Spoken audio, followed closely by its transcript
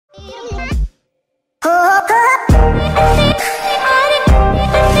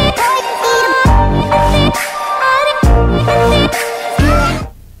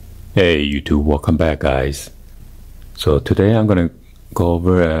Hey YouTube, welcome back guys. So today I'm gonna go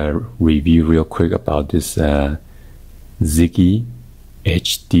over a review real quick about this Ziggi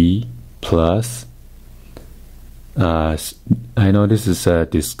HD Plus. I know this is a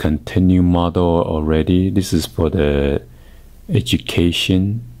discontinued model already. This is for the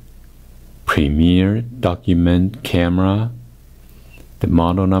education premier document camera. The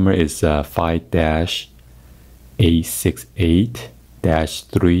model number is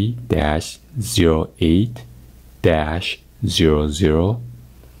 5-868-3-08-00.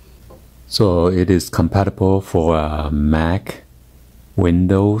 So it is compatible for Mac,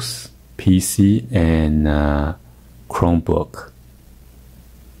 Windows, PC, and Chromebook.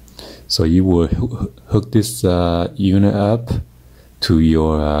 So you will hook this unit up to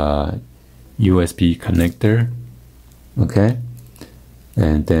your USB connector, okay,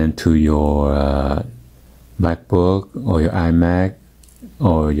 and then to your MacBook or your iMac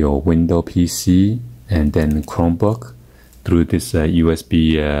or your Windows PC, and then Chromebook through this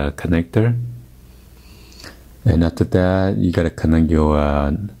USB connector. And after that, you gotta connect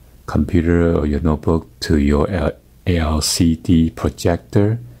your computer or your notebook to your LCD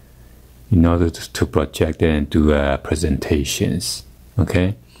projector in order to project it and do presentations.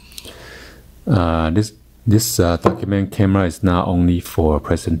 Okay. This document camera is not only for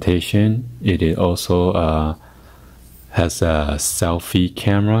presentation. It also has a selfie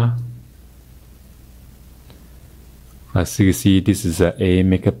camera. As you can see, this is a 8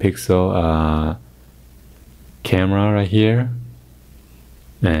 megapixel camera right here,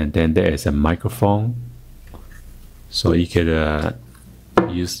 and then there is a microphone, so you could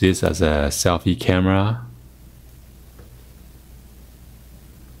use this as a selfie camera.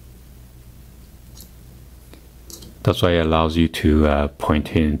 That's why it allows you to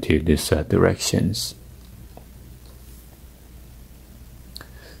point into these directions.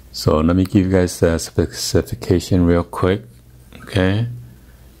 So let me give you guys a specification real quick, okay?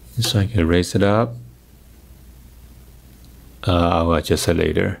 So I can raise it up. I'll adjust it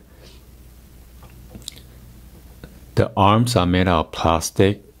later. The arms are made out of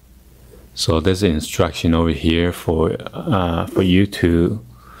plastic, so there's an instruction over here for you to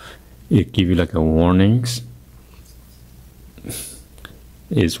give you like a warnings.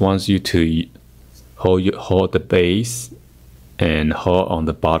 It wants you to hold the base and hold on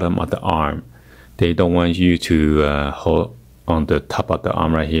the bottom of the arm. They don't want you to hold on the top of the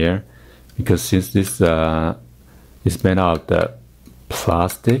arm right here, because since this is made out of the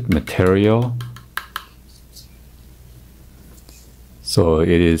plastic material, so it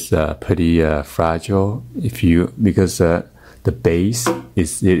is pretty fragile. Because the base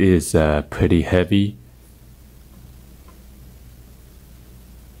is pretty heavy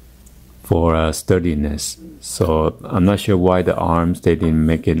for sturdiness. So I'm not sure why the arms they didn't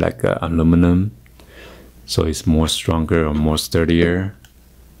make it like aluminum, so it's more stronger or more sturdier.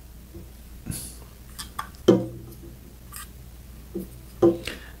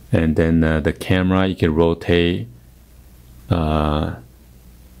 And then the camera, you can rotate.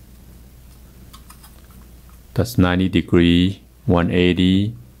 That's 90 degree,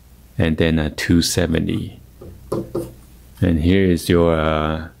 180, and then 270. And here is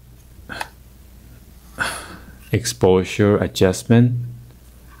your exposure adjustment,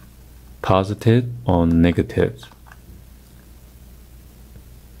 positive or negative.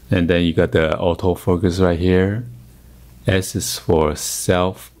 And then you got the autofocus right here. S is for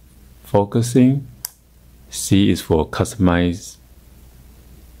self-focusing. C is for customize.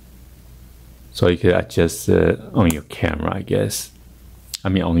 So you can adjust it on your camera, I guess. I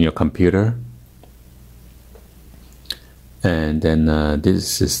mean on your computer. And then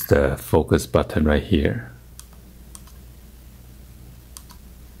this is the focus button right here.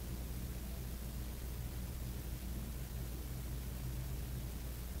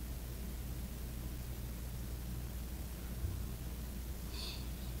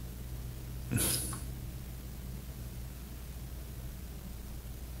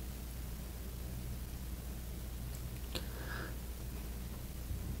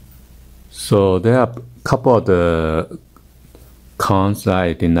 So there are a couple of the cons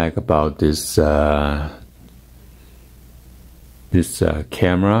I didn't like about this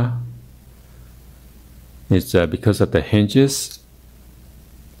camera. It's because of the hinges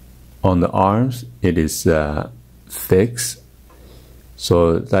on the arms. It is fixed,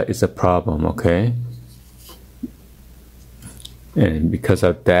 so that is a problem, okay? And because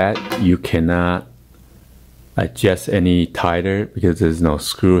of that, you cannot adjust any tighter because there's no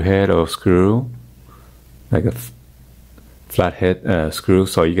screw head or screw, like a flathead screw,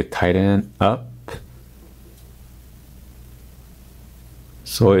 so you can tighten up.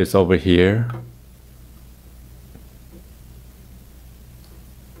 So it's over here.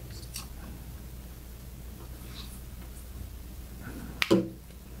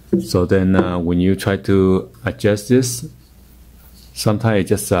 So then when you try to adjust this, sometimes it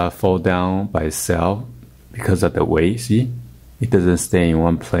just fall down by itself because of the weight. See, it doesn't stay in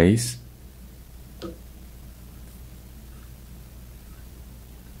one place.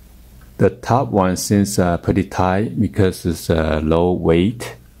 The top one seems pretty tight because it's low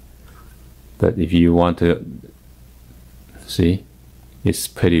weight. But if you want to see, it's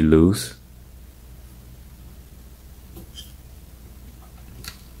pretty loose.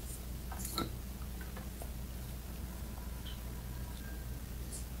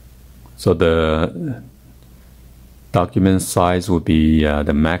 So the document size would be,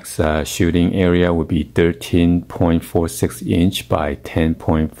 the max shooting area would be 13.46 inch by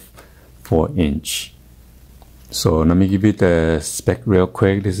 10.4 inch. So let me give you the spec real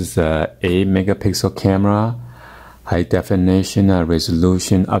quick. This is a 8 megapixel camera, high definition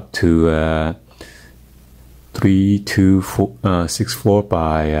resolution up to 3264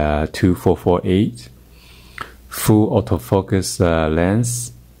 by 2448, full autofocus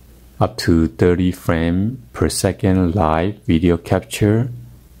lens, up to 30 frames per second live video capture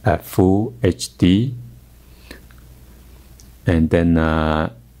at full HD, and then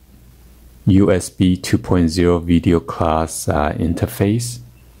USB 2.0 video class interface,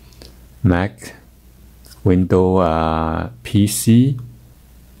 Mac, Windows PC,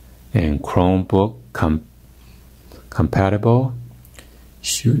 and Chromebook compatible.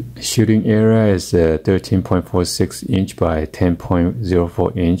 Shooting area is 13.46 inch by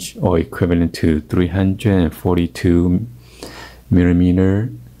 10.04 inch, or equivalent to 342 millimeter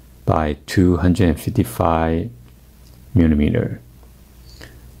by 255 millimeter.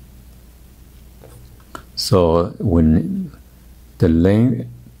 So when the length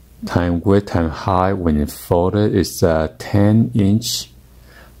time width time height when folded is 10 inch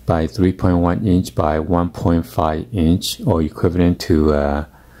by 3.1 inch by 1.5 inch, or equivalent to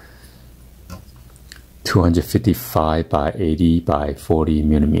 255 by 80 by 40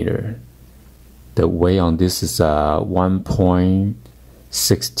 millimeter. The weight on this is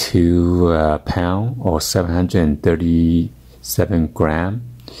 1.62 pound, or 737 gram.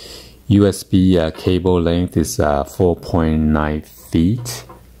 USB cable length is 4.9 feet,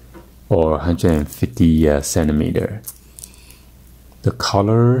 or 150 centimeter. The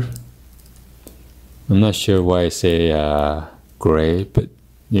color, I'm not sure why I say gray, but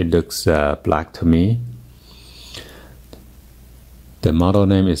it looks black to me. The model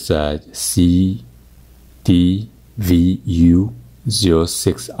name is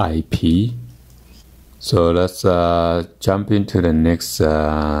CDVU06IP. So let's jump into the next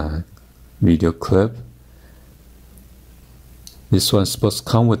video clip. This one's supposed to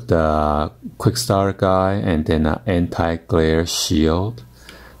come with the quick start guide and then an anti-glare shield.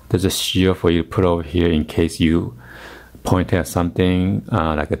 There's a shield for you to put over here in case you point at something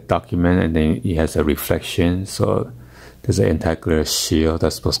like a document and then it has a reflection. So there's an anti-glare shield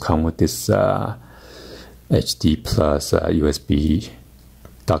that's supposed to come with this HD plus USB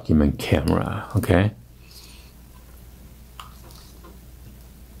document camera, okay?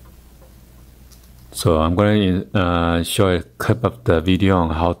 So I'm going to show a clip of the video on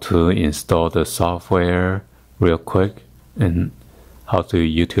how to install the software real quick and how to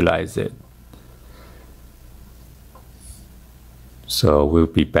utilize it. So we'll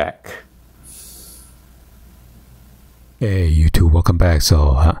be back. Hey YouTube, welcome back.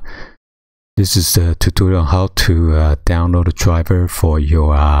 So this is the tutorial on how to download a driver for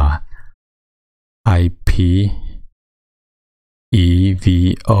your IPEVO.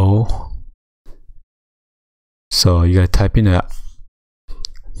 So you gotta type in the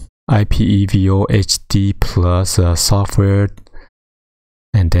IPEVO HD plus software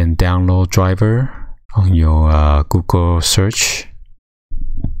and then download driver on your Google search.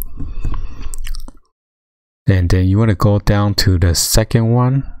 And then you want to go down to the second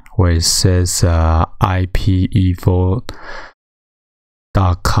one where it says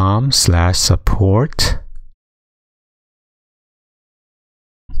IPEVO.com/support.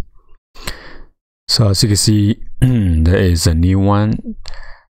 So as you can see, there is a new one.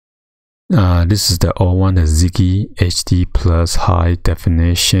 This is the old one, the Ziggi HD plus high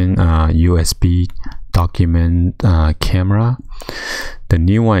definition USB document camera. The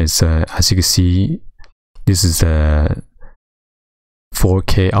new one is, as you can see, this is a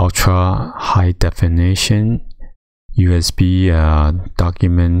 4K ultra high definition USB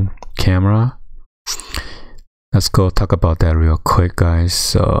document camera. Let's go talk about that real quick, guys.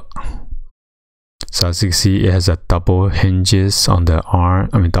 So So as you can see, it has a double hinges on the arm.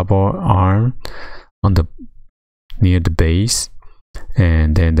 Double arm on the near the base,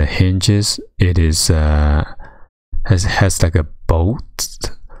 and then the hinges. It is has like a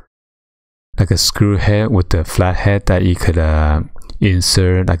bolt, like a screw head with a flat head that you could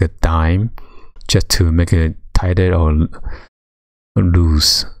insert like a dime just to make it tighter or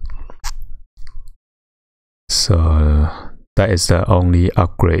loose. So that is the only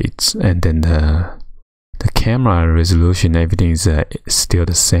upgrades, and then the camera resolution, everything is still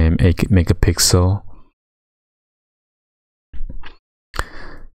the same, 8 megapixel.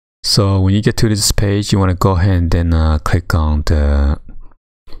 So when you get to this page, you want to go ahead and then click on the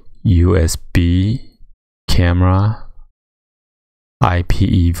USB camera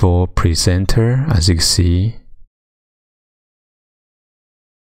IPEVO presenter. As you can see,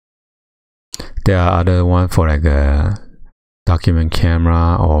 there are other one for like a document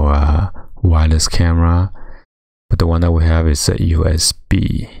camera or a wireless camera, but the one that we have is a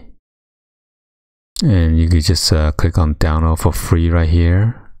USB. And you can just click on download for free right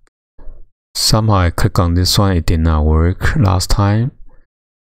here. Somehow I clicked on this one, it did not work last time.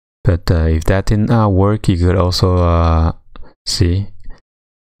 But if that did not work, you could also see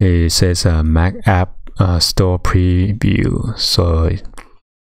it says Mac App Store Preview. So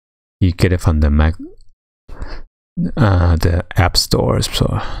you get it from the Mac, the App Stores.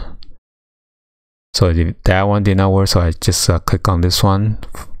 So if that one did not work, so I just click on this one.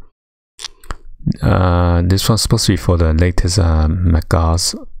 This one's supposed to be for the latest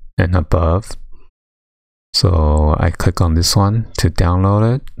macOS and above. So I click on this one to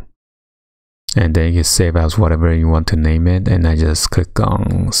download it, and then you can save as whatever you want to name it, and I just click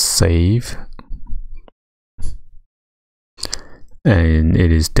on save, and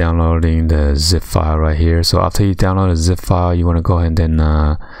it is downloading the zip file right here. So after you download the zip file, you want to go ahead and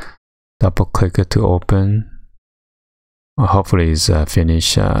then double click it to open. Hopefully it's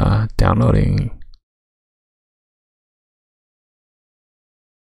finished downloading.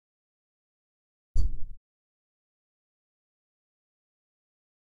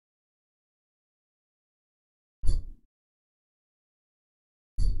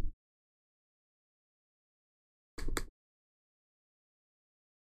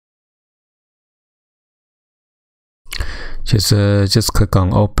 Just click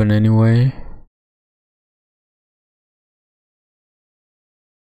on open anyway.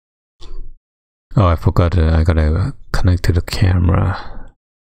 Oh, I forgot I gotta connect to the camera.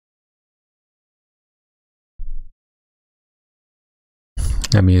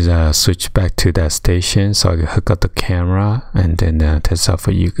 Let me switch back to that station so I can hook up the camera and then test out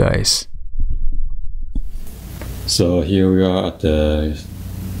for you guys. So here we are at the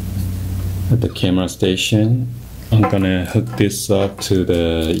camera station. I'm gonna hook this up to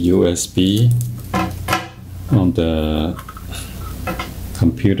the USB on the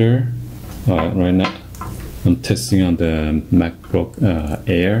computer. Right now I'm testing on the MacBook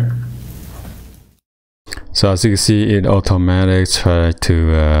Air. So as you can see, it automatically try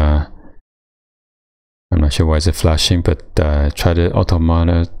to I'm not sure why it's flashing, but try to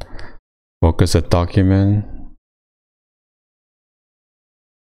automatic focus a document.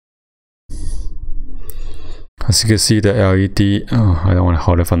 As you can see, the LED, I don't want to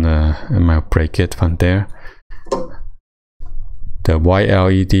hold it from the, I might break it from there. The white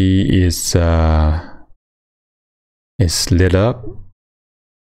LED is lit up.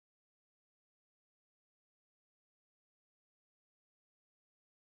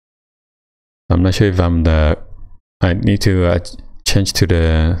 I'm not sure if I need to change to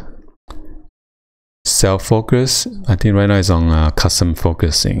the self focus. I think right now it's on custom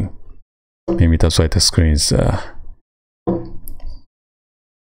focusing. Maybe that's why the screen is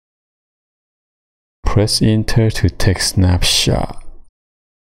press enter to take snapshot.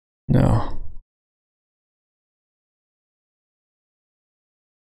 No.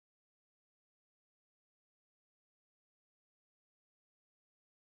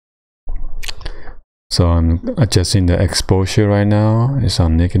 So I'm adjusting the exposure right now. It's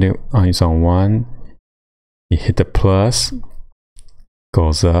on negative, it's on 1. You hit the plus,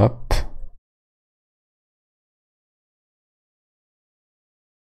 goes up.